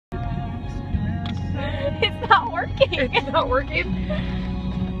working. It's not working?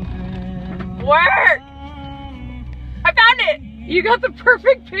 Work! I found it! You got the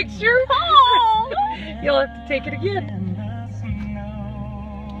perfect picture? Oh! You'll have to take it again.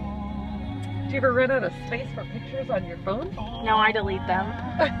 Do you ever run out of space for pictures on your phone? No, I delete them.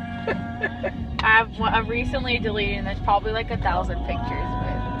 I've recently deleted, and there's probably like 1,000 pictures,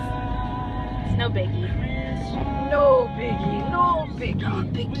 but it's no biggie. No biggie, no biggie. No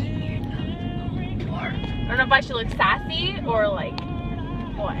biggie. I don't know if I should look sassy or like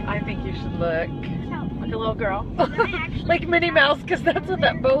what? I think you should look Like a little girl. like Minnie Mouse, because that's what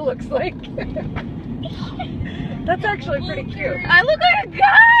that bow looks like. That's actually pretty cute. I look like a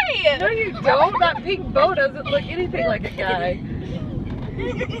guy! No, you don't. That pink bow doesn't look anything like a guy.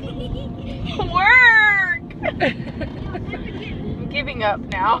 Work! I'm giving up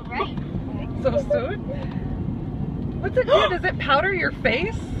now. So soon? What's it do? Does it powder your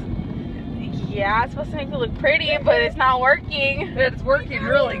face? Yeah, it's supposed to make me look pretty, but it's not working. It's working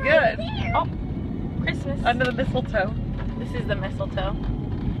really good. Oh, Christmas. Under the mistletoe. This is the mistletoe.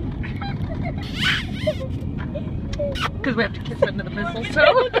 Because we have to kiss under the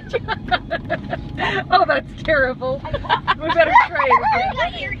mistletoe. Oh, that's terrible. We better try it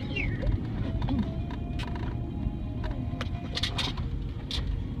again.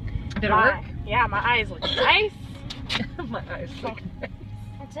 Did it work? Yeah, my eyes look nice. My eyes look nice.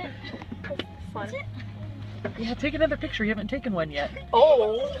 That's it. That's it. Yeah, take another picture. You haven't taken one yet.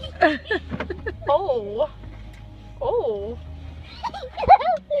 Oh. Oh. Oh.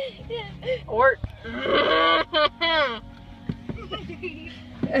 Or.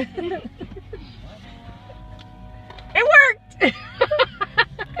 It worked!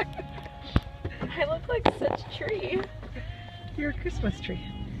 I look like such a tree. You're a Christmas tree.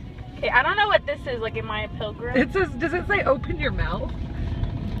 Okay, I don't know what this is. Like, am I a pilgrim? It says, does it say open your mouth?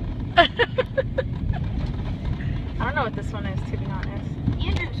 I don't know what this one is, to be honest.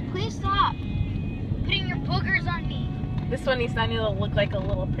 Andrews, please stop putting your boogers on me. This one needs to look like a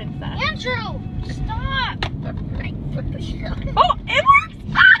little princess. Andrew, stop! Oh, it works!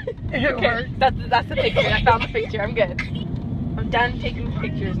 Ah! It Okay, works. that's the picture. I found the picture. I'm good. I'm done taking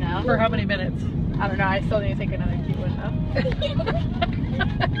pictures now. For how many minutes? I don't know. I still need to take another cute one though.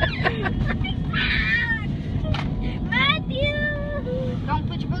 Matthew! Don't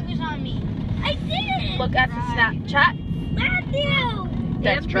put your boogers on me. I did! Look at the Snapchat. Matthew!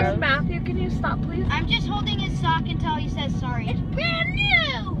 That's Andrews, gross. Matthew, can you stop, please? I'm just holding his sock until he says sorry. It's brand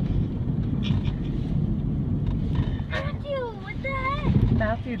new! Matthew, what the heck?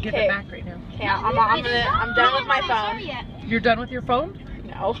 Matthew, give Okay. it back right now. Okay, I'm done with my phone. You're done with your phone?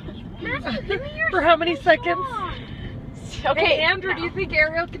 No. Matthew, give me your For how many seconds? Okay, Hey, Andrew, do you think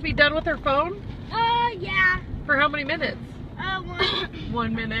Ariel could be done with her phone? Yeah. For how many minutes? 1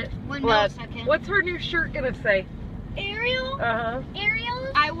 1 minute. Blood. millisecond. What's her new shirt gonna say? Ariel? Uh-huh. Ariel?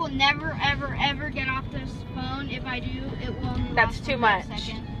 I will never, ever, ever get off this phone. If I do, it will That's last too a much.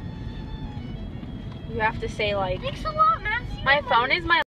 millisecond. You have to say like, Thanks a lot, Matthew. my phone is my